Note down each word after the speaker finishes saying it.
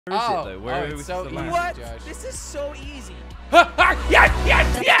Where is it though? Where it's so easy, What? Josh. This is so easy.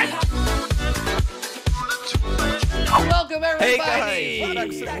 Yes! Welcome everybody!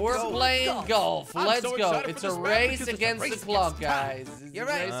 guys. We're playing golf. Let's so go. excited It's for a this round race because it's a against race the clock, against time. guys. It's You're a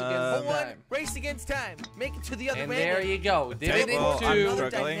right. race For against one, time. race against time. Make it to the other And end. there you go. Did it in Well, I'm two.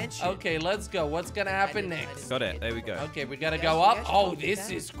 struggling. Dimension. Okay, let's go. What's gonna happen next? Got it. There we go. Okay, we gotta Yes, go up. yes, Oh, okay, this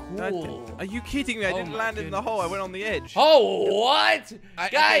that- is cool. Are you kidding me? I Oh didn't my land in the hole. I goodness. went on the edge. Oh, what? Okay,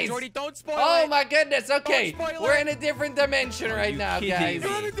 Guys! Jordy, don't spoil Oh it. my goodness. Okay, Don't spoil we're it. in a different dimension right you now, kidding guys. me?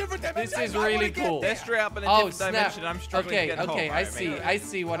 You're in a different dimension. This is I wanna really get cool. there. They're straight up in a Oh, different snap. dimension. I'm struggling Okay, to get okay, home. I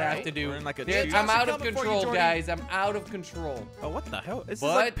see what I have to do. We're in like a There- tube. I'm out of Coming for you, control, Jordy. guys. I'm out of control. Oh, what the hell? This is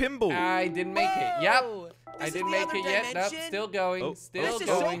But like pinball. I didn't make it. Yep. Whoa. I This didn't is make the it other yet. Nope, dimension? still going. Oh, Still This is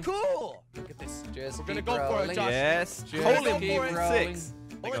going. so cool. Look at this. Just We're gonna keep go for it, rolling. Josh. Yes. Just Hole keep in rolling. 6.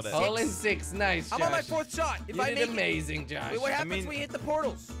 I Hole in got it. six. Hole in 6. Nice, I'm Josh. on my fourth shot. If You I did make amazing, Josh. it, wait, what happens mean- when we hit the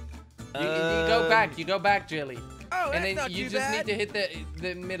portals? You go back. You go back, Jelly. Oh, that's And then not you too just bad. need to hit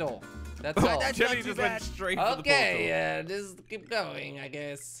the middle. That's Oh, all. that's Jelly not too just bad. went straight for the Okay, just keep going, I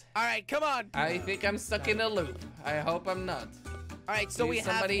guess. All right, come on. I think I'm stuck in a loop. I hope I'm not. All right, so Please, we have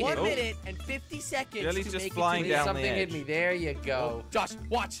somebody 1 hit me. minute and 50 seconds Jelly's to just make flying it to Please, down the the something hit edge. me. There you go. Josh,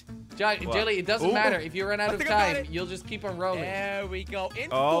 watch. What? Jelly, it doesn't Ooh. matter. If you run out I of think I got time, it. you'll just keep on rolling. There we go. In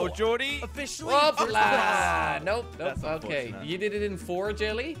Oh, 4. Jordy. Officially Whoop, first la. place. Nope. That's Okay, unfortunate. you did it in 4,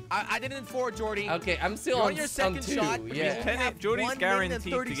 Jelly? I did it in 4, Jordy. Okay, I'm still You're on, on your on second 2. shot. Yeah. Ten- have Jordy's 1 minute and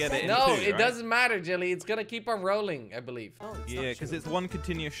guaranteed 30 to get it in No, two, it right? doesn't matter, Jelly. It's gonna keep on rolling, I believe. Oh, it's Yeah, not because true. it's one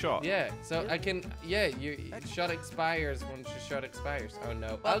continuous shot. Yeah, so I can. Yeah, your shot expires once your shot expires. Oh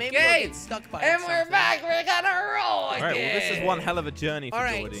no. Well, maybe we'll Okay, get stuck by and it we're something. back. We're gonna roll All again. right, well, this is one hell of a journey for All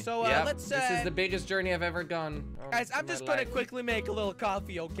right, Jordy. so Yep, let's. this is the biggest journey I've ever gone. Guys, I'm in my just gonna life. quickly make a little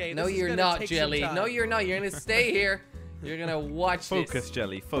coffee, okay? No, This is you're gonna not, take some Jelly. time. No, you're not. You're gonna stay here. You're gonna watch Focus, this.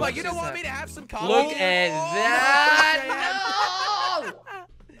 Jelly. Focus. What, you don't This want is me to have some coffee? Look at that!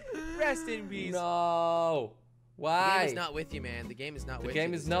 Rest in peace. No! No! The Why? game is not with you, man. The game is not The with you.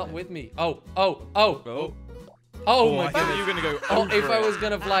 game this is not time. with me. Oh! Oh Oh, my I thought goodness! you were gonna go Oh, over if I it. was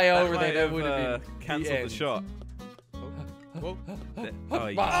gonna fly over, might then that have, would have been cancelled the end. shot. Whoa. Oh, you Oh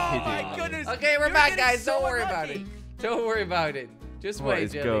kidding my me? goodness. Okay, we're You're back, getting guys. so Don't worry about it. unlucky. Don't worry about it. Just What wait,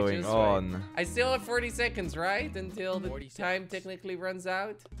 is Jelly. going just on? Wait. I still have 40 seconds, right? Until the 40 time seconds. technically runs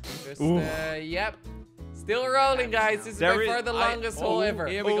out. Just, Ooh. yep. Still rolling, guys. This is There by is- far the longest hole ever.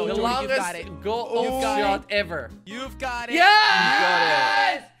 Here we go, The Jordy, you longest got it. goal You got shot it. ever. You've got it.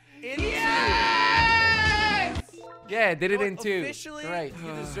 Yes! Into Yes! Yeah, did it You in know, 2. Officially, Right.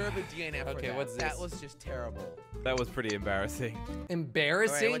 you deserve a DNF for Okay, that. what's That this? was just terrible. That was pretty embarrassing.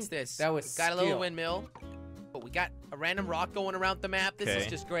 Embarrassing. All right, what's this? That was We've got a little skill. windmill, but we got a random rock going around the map. This is Okay.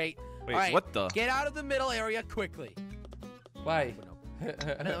 just great. Wait, All right, what the? Get out of the middle area quickly. Why?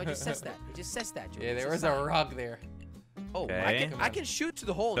 No, it just says that. It just says that. Jordy. Yeah, It's there a was a sign. rock there. Oh, Okay. I can shoot to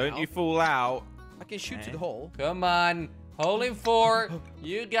the hole Don't now. you fall out. I can shoot to Okay. the hole. Come on. Hole in 4.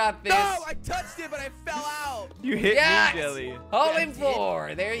 You got this. No, I touched it, but I fell out. You hit Yes! me, Jelly. Hole in That's it.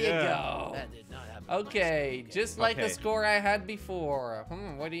 4. There you Yeah. go. That did not happen. Okay, just like the Okay. score I had before.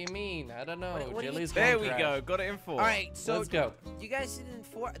 What do you mean? I don't know. What do you- Jelly's There gonna we crash. go. Got it in 4. All right, so Let's go. you guys did it in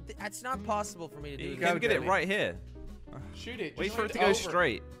 4. That's not possible for me to do. You this. can get it Jelly. right here. Shoot it. Wait just for it shoot to go over.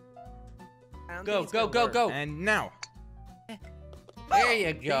 straight. I don't Go, think it's go, gonna go, work. go. And now. There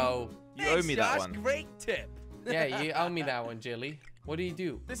you go. You Thanks, owe me that Josh. one. Great tip. Yeah, you owe me that one, Jelly. What do you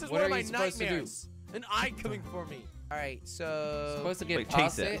do? This is what one are of my you supposed nightmares. An eye coming for me. All right, so Supposed to get Wait,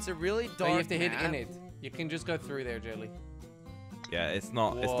 past chase it? it. it's a really No, dark. you have to hit map. in it. You can just go through there, Jelly. Yeah, it's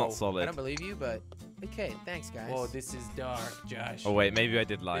not. It's Whoa. not I solid. don't believe you, but okay. Thanks, guys. Whoa, this is dark, Josh. Oh wait, maybe I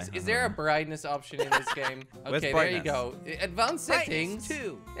did lie. Is there a brightness option in this game? Where's Okay, there you brightness? go. Advanced Brightness settings.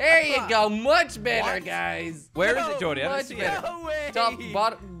 2. There you Above. go. Much better, What? guys. Where is No, it, Jordy? I much don't see it. better. No way. Top,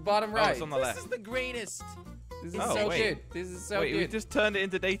 bottom Oh, right. it's on the This left. is the greatest. This is Oh, so wait. good. This is so Wait, we good. just turned it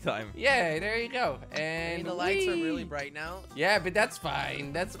into daytime. Yeah, there you go. And And the lights are whee! really bright now. Yeah, but that's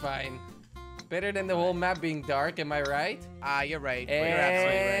fine. That's fine. Better than the whole map being dark, am I right? Ah, you're right. You're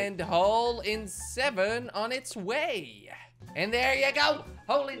absolutely right. And hole in 7 on its way. And there you go.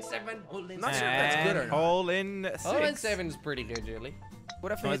 Hole in 7. Hole in Not 7. sure if that's good or And not. hole in 6. Hole in 7 is pretty good, Jelly.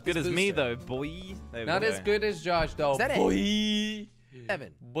 What if I Not hit as good this as me booster? though, boy. There we Not go. as good as Josh, though. Is that it? Boy.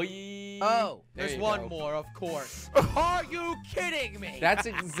 7. Boy. Oh, There there's you one go. more, of course. Are you kidding me? That's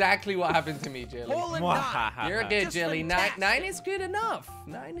exactly what happened to me, Jelly. Hole in 9. You're good, Just Jelly. fantastic. 9 is good enough.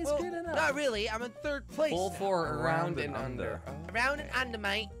 9 is Well, good enough. not really. I'm in 3rd place. Full now. 4 around and under. Around and under,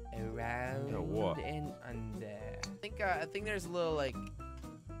 mate. Around Yeah, what? and under. I think there's a little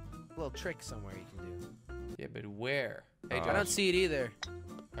little trick somewhere you can do. Yeah, but where? Hey, Oh. I don't Josh. see it either.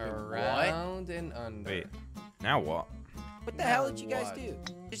 Around and under. Wait. Now what? What the hell did you Now guys what? do?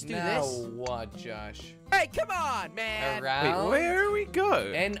 Just do Now this? what, Josh? Hey, come on, man. Around Wait, where do we go?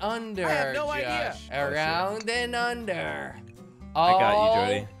 and under, I have no idea. Josh. Around and under. I got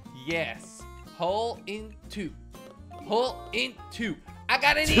you, Jody. Yes. Hole in two. Hole in two. I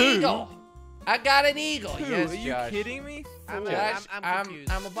got an Two? eagle. I got an eagle. Dude, Yes, are you Josh. kidding me? I'm Josh,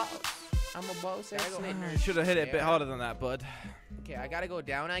 confused. I'm a boss. I'm a boss. Gotta go. You should have hit it a bit harder than that, bud. Okay, I gotta go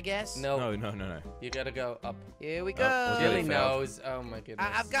down, I guess. No, No. you gotta go up. Here we Oh, go. well, Jilly Jilly failed. knows. Oh my goodness.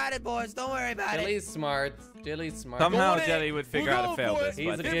 I've got it, boys. Don't worry about it. Jilly's smart. Jilly's smart. Somehow Going in. Jelly would figure We're out to fail going for this. it.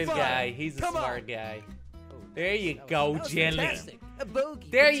 He's a but good fine. guy. He's a Come on. smart guy. There you That go, was Jelly. fantastic. A bogey.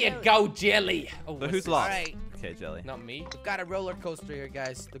 There for you Jelly. go, Jelly. Oh, So what's who's this? lost? All right, Okay, Jelly. Not me. we've got a roller coaster here,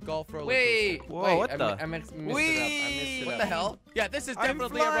 guys. The golf roller Wait. coaster. Whoa, wait, what the? I messed it up. I Whee! missed it What up. the hell? Yeah, this is I'm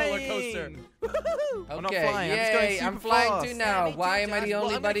definitely a roller coaster. flying. Woohoo! I'm not Okay, flying, I'm just going yay, I'm super flying fast. too now. Yeah, me Why too, am I the Josh. only Well,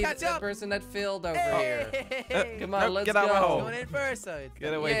 I'm gonna buddy, catch up. person that failed over here? Hey. Come on, Nope, let's get out go. my hole. Going in first, so it's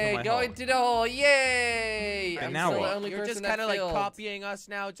Get away Yay, from my go hole. into the hole. Yay! Okay, I'm now still what? the only You're person just that kind of like failed. copying us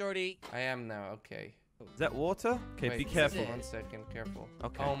now, Jordy. I am now, okay. Is that water? Okay, Wait, be careful. it. 1 second, careful.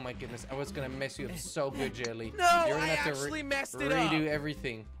 Okay. Oh my goodness, I was gonna mess you up so good, Jelly. No, You're gonna I have to actually messed it up. redo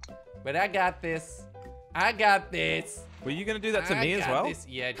everything. But I got this. I got this. Were you gonna do that to I me as got well? This.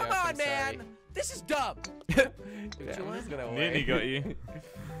 Yeah, Josh, Come on, I'm sorry. man. This is dumb. Yeah, I'm just gonna Nearly wait. got you.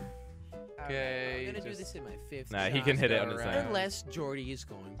 Okay, I'm gonna do just- this in my fifth. Nah, he shot. can hit it go on his around. own. Unless Jordy is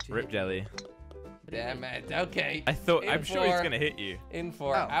going to. Rip hit Jelly. me. Damn it. Okay. I'm In sure he's four. gonna hit you. In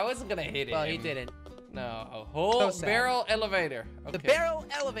 4. Oh. I wasn't gonna hit it. Well, he didn't. No. A whole So sad. barrel elevator. Okay. The barrel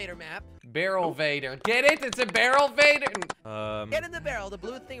elevator map. Barrel Vader. Get it? It's a barrel Vader. Get in the barrel. The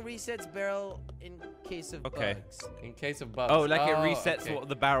blue thing resets barrel in case of Okay. bugs. In case of bugs. Oh, like it resets okay. what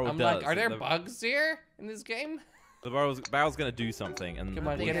the barrel I'm does. like, are there the, bugs here in this game? The barrel's gonna do something, and Come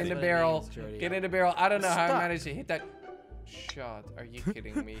on, think get in that's the what it barrel. means, Jordy. Get in the barrel. I don't know how I Stop. managed to hit that shot. Are you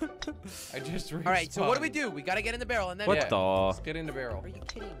kidding me? I just respawned. All right, so what do we do? We gotta get in the barrel and then. What Yeah, the? let's get in the barrel. Are you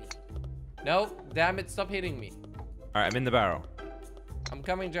kidding me? No, damn it, stop hitting me. All right, I'm in the barrel. I'm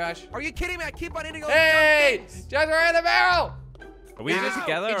coming, Josh. Are you kidding me? I keep on hitting all Hey! the dumb things. Josh, we're in the barrel! Are we in this Ow!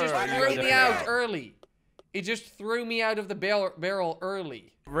 together? It just or are you threw guys me different? out early. It just threw me out of the barrel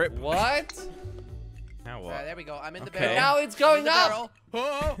early. Rip. What? Now All what? right, there we go. I'm in the Okay. barrel. Now it's I'm going in the up. barrel.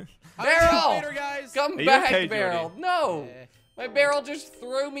 Oh, I'm Barrel! the elevator, guys. Come Are you back, okay, barrel. Jordy? No. Eh. My barrel just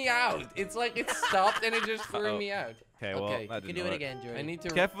threw me out. It's like it stopped and it just threw Uh-oh. me out. Okay, well, Okay, that You can didn't do it work. again, Jordy. I need to.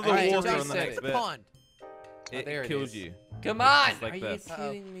 Careful I the All right, need water to Josh, on the reset next the bit. pond. It there it killed is. you. Come on! Just like Are this. you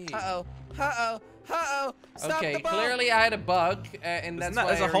kidding me? Uh-oh. Uh-oh. Uh-oh. Stop Okay, the boat. clearly I had a bug, and that's why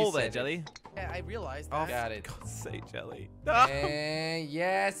There's I a hole there, reset it. Jelly. Yeah, I realized Oh, that. Got it. for God's sake, Jelly. And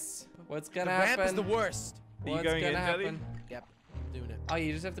yes. What's The gonna ramp happen? is the worst. Are you What's going gonna in, Jelly? happen? Yep. I'm doing it. Oh,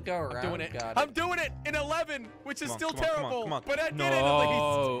 you just have to go around. Doing it. Got I'm doing it in 11, which is Come on, still come on, come on, terrible. come on. But I did No, it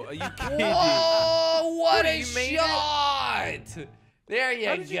at least. are you kidding? Whoa! What Jordy, a you made it. shot! There you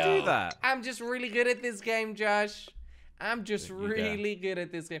How go. did you do that? I'm just really good at this game, Josh. I'm just You really good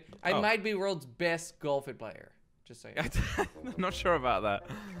at this game. I Oh. might be world's best golf player. Just saying. I'm not sure about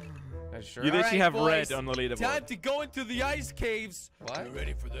that. Sure. You literally Alright, have red boys. on the leaderboard. Time to go into the ice caves. What? You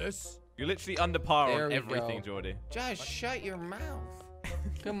ready for this? You're literally under par There on we everything, go. Jordy. Josh, shut your mouth.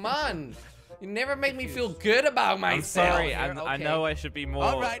 Come on. You never make me feel good about I'm myself. sorry. You're I okay. know I should be more.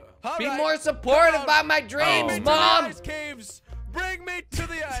 All right. All Be right. more supportive Come on. about my Bring dreams, me to Mom. the ice caves. Bring me to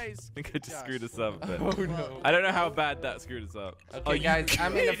the ice. I think I just Josh. screwed us up. But Oh no. I don't know how bad that screwed us up. Okay, Are you guys,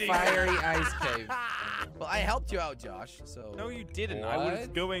 I'm in a kidding? fiery ice cave. Well, I helped you out, Josh. So. No, you didn't. I was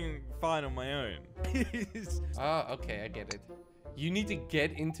What? going fine on my own. Oh, okay, I get it. You need to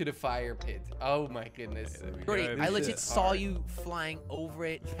get into the fire pit. Oh my goodness. there we Jordy, go. I This legit is saw hard. you flying over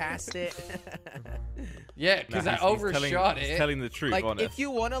it, past it. Yeah, because Nah, I he's overshot He's it. telling the truth, like, honest. if you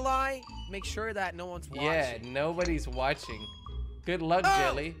want to lie, make sure that no one's watching. Yeah, nobody's watching. Good luck, Oh!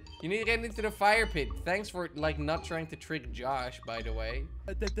 Jelly. You need to get into the fire pit. Thanks for like not trying to trick Josh, by the way.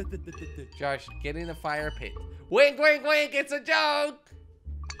 Josh, get in the fire pit. Wink, wink, wink. It's a joke.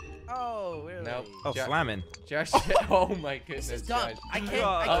 Oh, really? Nope. Oh, Jo- slamming. Josh. Oh my goodness, This is dumb. Josh. I can't.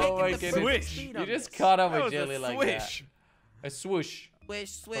 God. I can't Oh my get the goodness. perfect Swish. speed You on just this. caught up That with was Jelly a like swish. that. A swoosh.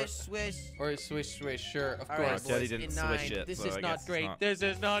 Swish, swish, swish. Or a swish, swish. Sure, of All course. right, Jelly boys, didn't in swish 9. it, This so is I not guess it's great. not. This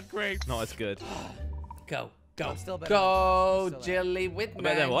is not great. Not as good. Go, go, I'm still better go, than- I'm still Jelly with me.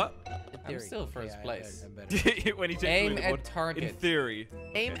 But then what? In I'm theory. still first Yeah, place. I'm better. When he takes Aim the at leaderboard, target. In theory.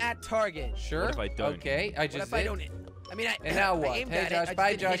 Aim at target. Sure. What if I don't? Okay, I What just if I did. don't? I mean, And now I what? aimed Hey, at it, I Josh. just Bye,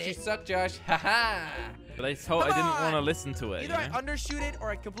 didn't Josh. hit You it. suck, Josh. Haha. But I didn't want to listen to it. Either I you know? undershoot it or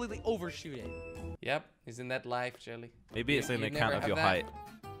I completely overshoot it. Yep. Isn't that life, Jelly? Maybe it's You an never account of have your that? height.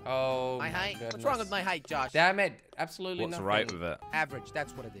 Oh, My height? goodness. What's wrong with my height, Josh? Damn it. Absolutely What's nothing. right with it? Average.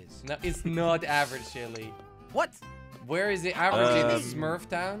 That's what it is. No, it's not average, Chili. What? Where is it average in Um, Smurf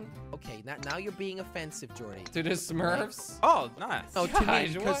Town? Okay, now you're being offensive, Jordy. To the Smurfs? Oh, nice. No, to me,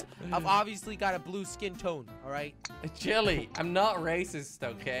 Josh, because what? I've obviously got a blue skin tone, all right? Chili, I'm not racist,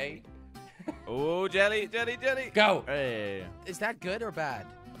 okay? Oh, jelly. Go. Hey. Is that good or bad?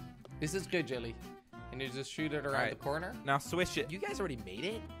 This is good, Jelly. And you just shoot it around Right. the corner? Now swish it. You guys already made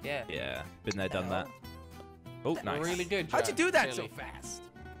it? Yeah. Yeah, been there, done that. Oh, nice. Really good, How'd you Josh, do that so Jelly. fast?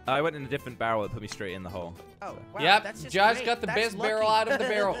 I went in a different barrel that put me straight in the hole. Oh, wow. Yep, That's just Josh great. got the That's best barrel lucky. out of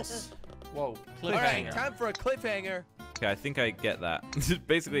the barrels. Whoa, All cliffhanger. right, time for a cliffhanger. Okay, I think I get that.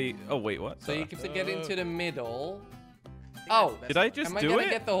 Basically, oh wait, what? So you have to get into the middle. I think Oh, that's the Did best I one. just Am I do gonna it?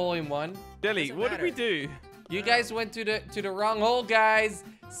 get the hole in one? Jelly, Doesn't what did we matter. do? You guys went to the wrong hole, guys.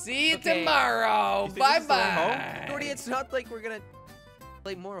 See you Okay. tomorrow. You think Bye this is the wrong hole? bye. Jordy, it's not like we're gonna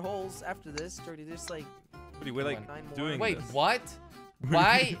play more holes after this, Jordy. There's like Jordy, we're like 9 more. doing Wait, this. what?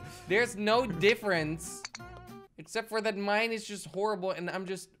 Why? There's no difference. Except for that mine is just horrible and I'm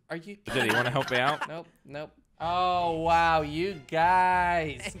just... Are you... Jelly, you want to help me out? Nope, nope. Oh, wow, you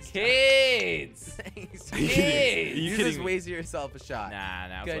guys. Kids. Thanks. Are you kidding me? Are Kids. you You kidding just me? wasted yourself a shot. Nah,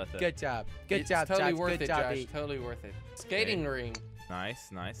 it's Good, worth it. good job. Good It's job, totally Josh. worth Good it, job, Josh. B. Totally worth it. Skating ring.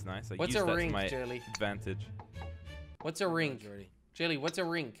 Nice. I What's used a that rink, to my Jelly? advantage. What's a rink? Jordy. Jelly, what's a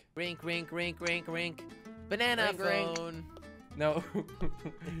rink? Rink, rink, rink, rink, rink. Banana Rink, rink. phone. No.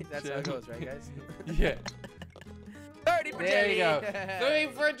 That's how it goes, right, guys? Yeah. 30 for There you go. Jelly.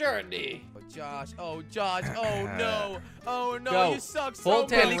 3 for Jordy. Oh, Josh. Oh, Josh. Oh, no. Oh, no. Go. You suck so Full much.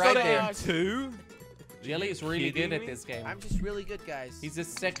 10 right there. Josh. 2? Jelly is really kidding good at me? this game. I'm just really good, guys. He's the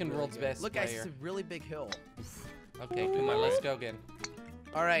second Really world's good. best Look, guys, player. it's a really big hill. Okay, come on, let's go again.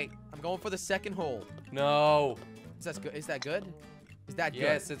 All right. I'm going for the second hole. No. Is that good? Is that good? Is that good?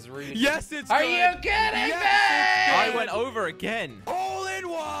 Yes, it's really Yes, it's good. Are good. you kidding me? I went over again. Hole in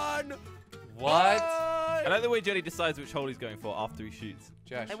one. What? I like the way Jelly decides which hole he's going for after he shoots.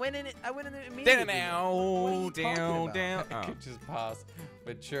 Josh. I went in it. I went in it immediately. What are you talking about? down. I could just pause.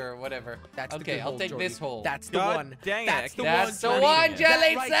 But sure, whatever. That's the okay, good I'll hole, take Jordy. this hole. That's the God one. dang it, That's I the keep- one. That's the Jordy. one, That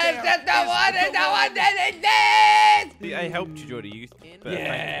Jelly right says there that's the is one, the and the one. one that it See, I helped you, Jordy. You, In- but thank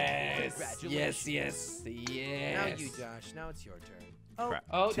Yes. Congratulations. Yes. Yes. Now you, Josh. Now it's your turn. Oh, Crap.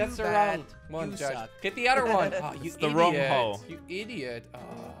 Oh, too that's the bad. wrong one, You Josh. suck. Get the other one. Oh, you It's the idiot. wrong hole. You idiot. Oh.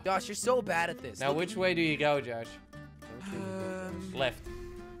 Josh, you're so bad at this. Now, Look which at way do you go, Josh? you. Left.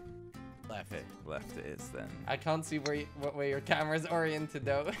 Left. Okay, left it is then. I can't see what way your camera's oriented,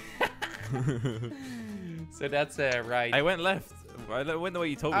 though. So that's right. I went left. I went the way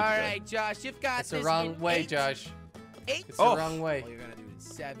you told me All to go. right, Josh, you've got It's the this wrong in way, 8. Josh. 8. It's Oh. the wrong way. Oh, you're gonna do it in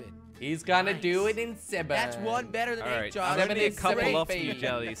 7. He's gonna do Nice. it in 7. That's one better than All 8, right, Josh. I'm gonna be a Seven couple is off great, you, baby.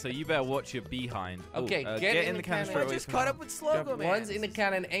 Jelly, so you better watch your behind. Ooh, Okay, get get in the cannon straight I away. just from caught now. up with Slogo, man. One's in the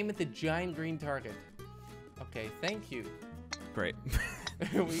cannon. Aim at the giant green target. Okay, thank you. Great.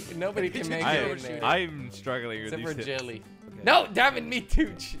 Nobody can make I, it in there. I'm struggling with Except for these hits. Jelly. Okay. No, damn it, me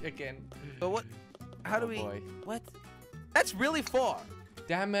too. Again. But what? How do Oh, we? boy. What? That's really far.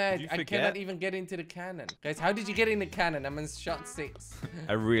 Damn it, Did you I forget? cannot even get into the cannon. Guys, how did you get in the cannon? I'm in shot 6.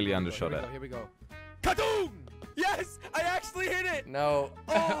 I really undershot it. Here we go. Kadoom! Yes, I actually hit it. No,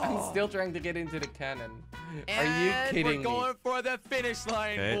 I'm Oh. still trying to get into the cannon. Are And you kidding We're going me? for the finish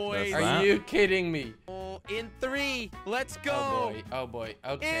line, Okay, boys. that's Are that. you kidding me? Oh, in 3. Let's Oh go. boy, oh boy.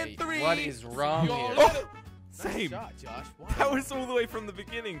 Okay, In 3. what is wrong Y'all here? got it. Nice Same. shot, Josh. Wow. That was all the way from the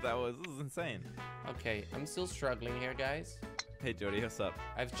beginning. This is insane. Okay, I'm still struggling here, guys. Hey, Jody, what's up?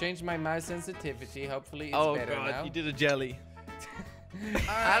 I've changed my mouse sensitivity. Hopefully it's Oh better God, now. you did a jelly.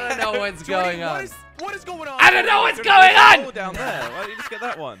 I don't know what's Jordy, going on. What is going on? I don't know what's Jody, going there's a on! hole down there. Why don't you just get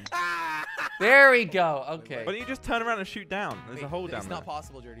that one? There we go. Okay. Why don't you just turn around and shoot down? There's a hole down It's there. not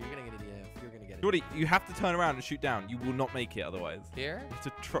possible, Jordy. You're gonna get it. Yeah, you're gonna get it. Jordy, you have to turn around and shoot down. You will not make it otherwise. Here? You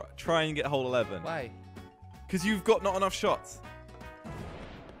have to try and get hole 11. Why? Because you've got not enough shots.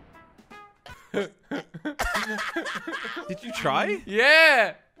 Did you try?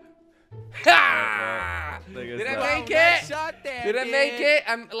 Yeah! Ha! There goes Did I that. make nice it? shot there, Did I make kid. it?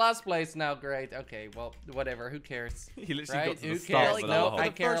 I'm last place now. Great. Okay, well, whatever. Who cares? He literally Right? got to Who the start cares? without No, a hole. I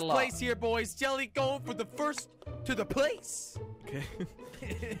care a First lot. place here, boys. Jelly going for the first to the place. Okay.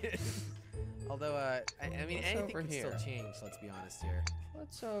 Although, I mean, What's anything over can here? still change. Let's be honest here.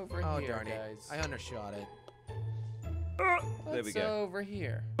 What's over Oh, here, darn it. guys? I undershot it. What's There we go. over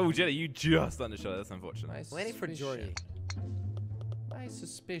here? Oh, Jelly, you just undershot it. That's unfortunate. My Waiting for Jordy. My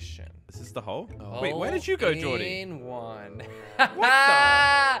suspicion. This is the hole? Oh. Wait, where did you go, Jordy? In one. What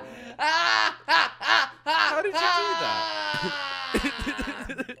the? How did you do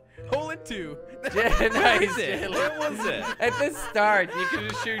that? to. Nice, it? Jelly. Where was it? At the start, you could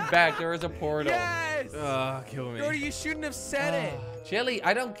just shoot back. There was a portal. Yes. Kill me. Jordy, you shouldn't have said it. Jelly,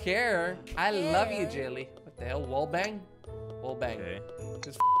 I don't care. I love you, Jelly. What the hell? Wall bang? Wall bang. Okay.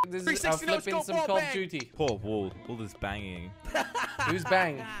 This is 360 no flipping scope some wall Call of bang. Duty. Poor wall. All this banging. Who's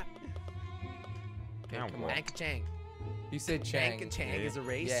bang? Okay, Ow, come wall. on. Bank Chang. You said Bank Chang. Chang is a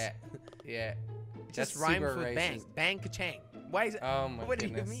race. Yeah. Yeah. It That's just rhymes super with bang. racist. Bank Chang. Why is it? Oh my What do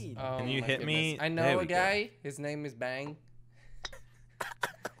you goodness. mean? Oh Can you my hit goodness. me? I There know a we go. guy. His name is Bang.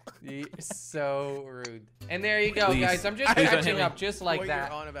 You're so rude. And there you go, Please. guys. I'm just Please don't hit catching me. up just like What that.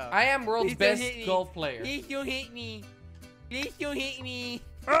 you're on about. I am world's Please don't best hit me. golf player. Please don't hit me. Please don't hit me.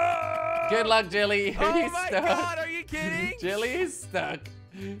 Good luck, Jelly. Oh He's my stuck. God, are you kidding? Jelly is stuck.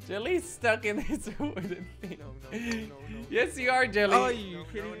 Jelly's stuck in this wooden thing. No. Yes, you are, Jelly. Oh, you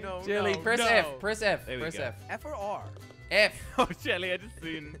kidding? No, Jelly, no, press no. F. Press F. There we Press go. F. F or R? F. Oh, Jelly, I just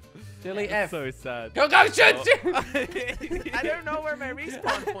seen. Jelly That's F. so sad. Go, go, shoot, Oh. shoot. I don't know where my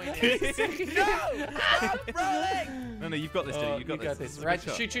respawn point is. No! Stop rolling! No, you've got this, Jelly. You've You got got this. this. is a Right, good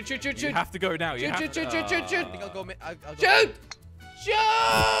shot. shoot, shoot, shoot, shoot, You shoot. have to go now. You Shoot, have shoot, to. shoot, shoot, shoot, shoot. I think I'll go. I'll go Shoot! Shoot!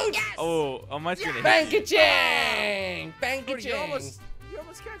 Yes! Oh, on my screen. it hit. Bang-a-chang! Jordy, Bang-a-chang! you're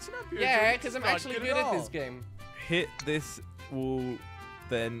almost catching up here. Yeah, Jordy. because I'm Not actually good good at all. this game. Hit this wall,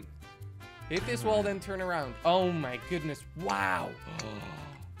 then. Hit this wall, then turn around. Oh my goodness. Wow.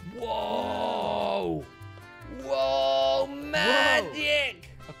 Whoa. Whoa, magic.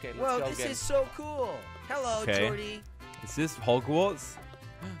 Okay, let's Whoa, go this again. is so cool. Hello, Okay. Jordy. Is this Hogwarts?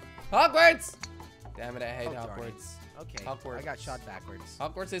 Hogwarts! Damn it, I hate Oh, darn it. Hogwarts. Okay, Hogwarts. I got shot backwards.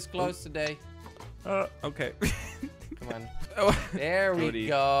 Hogwarts is closed today. Okay. Come on. Oh. There we Jordy.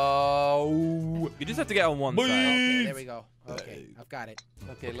 go. You just have to get on one Boing. side. Okay, there we go. Okay, I've got it.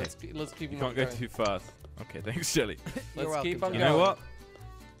 Okay, let's keep You on can't go going. too fast. Okay, thanks, Jelly. You're Let's keep on welcome, You going. know what?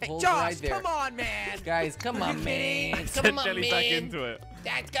 Hey, Hold Josh, right there. come on, man. Guys, come on, man. Send Come on, Jelly man. back into it.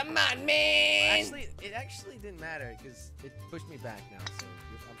 Dad, come on, man. Actually, it actually didn't matter because it pushed me back now, so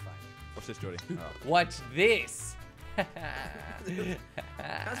I'm fine. Watch this, Jordy. Oh. Watch this.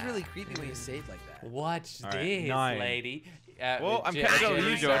 That's really creepy when you say it like that. Watch All right, this, 9. lady. Well, I'm Je- catching up with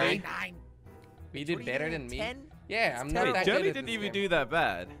Jelly, you, Jordy. sorry. 9. You did What are better you than me. 10? Yeah, I'm It's not 10. that Jelly good at didn't this even game. do that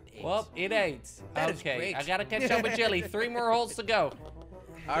bad. Well, it ain't. That is Okay, great. I gotta catch up with Jelly. 3 more holes to go.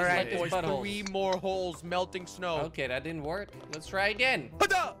 All Just right, like this Boys, butthole. 3 more holes, melting snow. Okay, that didn't work. Let's try again.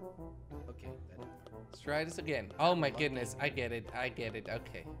 Hada! Okay. Let's try this again. Oh my goodness, I get it. I get it.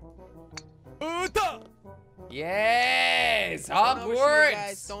 Okay. Hada! Yes, Don't overshoot it,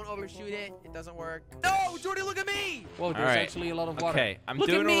 guys. Hogwarts. Don't overshoot it. It doesn't work. No, Jordy, look at me! Whoa, there's All right. actually a lot of water. Okay, I'm Look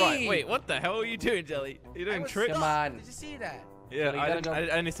at doing me. alright. Wait, what the hell are you doing, Jelly? You're I doing was tricks? Come stuck. on. Did you see that? Yeah, Jelly, you I, gotta didn't-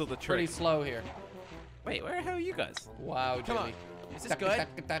 go I only saw the Pretty trick. slow here. Wait, where the hell are you guys? Wow, Come Jelly. on. Is this Tuck, good?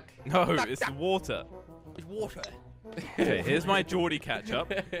 tuck, tuck. No, it's water. It's water. Okay, here's my Geordie catch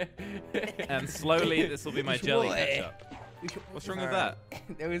up, and slowly this will be my Jelly catch up. What's wrong with that?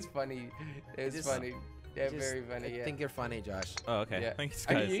 That was funny. It was Just- funny. Yeah, Just- very funny. I Yeah. think you're funny, Josh. Oh, okay. Yeah. Thanks,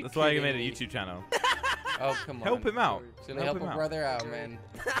 Are guys. you That's why I made a kidding me? YouTube channel. Oh, come on. Help him out. Should Help help him a out. brother out, man.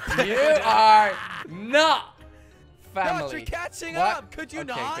 You are not Josh, family. you're catching What? up. Could you Okay,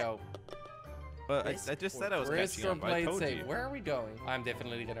 not? go. But I just said I was Risk catching or up. I play it told safe. you. Where are we going? I'm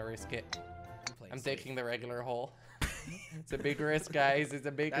definitely gonna risk it. Playing I'm safe. taking the regular hole. It's a big risk, guys. It's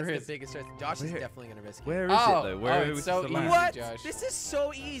a big That's risk. the biggest risk. Josh is Where- definitely gonna risk it. Where is Oh, it though? Where oh, are it's we so supposed to land? easy. What? Josh. This is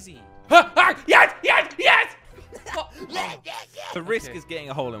so easy. Yes! Yes! Yes! Oh, The risk Okay. is getting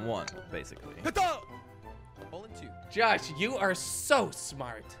a hole in one, basically. Hada! Hole in 2. Josh, you are so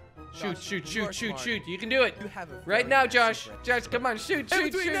smart. Shoot, Josh, shoot, you are shoot, shoot, smart. shoot. You can do it. You have a Right very now, bad Josh. secret. Josh, come on. Shoot, Hey, shoot,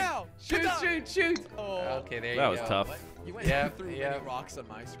 between shoot. now. Shoot, Hada! shoot, shoot. Oh. Okay, there That you was go. tough. You went Yeah, through yeah. many rocks on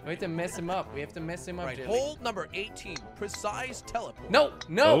my screen. We have to mess him up. We have to mess him up, Right, Jelly. hole number 18. Precise teleport. No,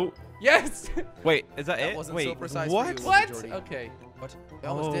 no. Oh. Yes. Wait, is that, That it? wasn't Wait, so precise for what? you. What? Jordy. Okay. What? I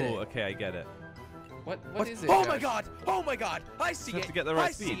almost did it. Okay, I get it. What is it? Oh my Josh? god! Oh my god! I see Have it! to get the right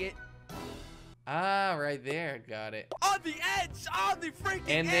I speed. see it! Ah, right there. Got it. On the edge! On the freaking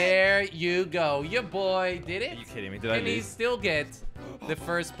And edge! there you go. Your boy did it. Are you kidding me? Did I Can he lose? still get the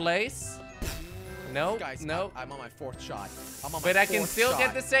first place? No, Guys, no. I'm on my 4th shot. I'm on But my I can 4th still shot.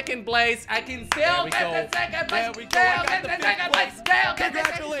 get the second place. I can There still we get go. the second place. There we go. I Still got get the the fifth second place. place. Still get the second.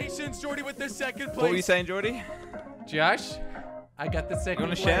 Congratulations, Jordy, with the 2nd place. What were you saying, Jordy? Josh, I got the second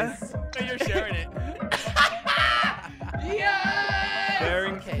wanna place. share? You're sharing it. Yes!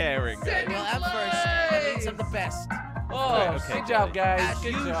 Sharing, Okay. caring. Second Well, I'm first. That means I'm the place. best. Oh, Okay, good job, guys. As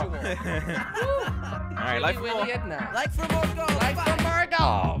Good usual. job. All right, like for more. Willy Edna. Like for more gold. Like Bye. for more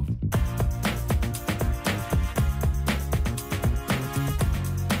golf.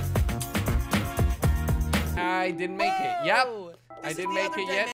 I didn't make it. Yep. Whoa! I This is didn't the make other it yet.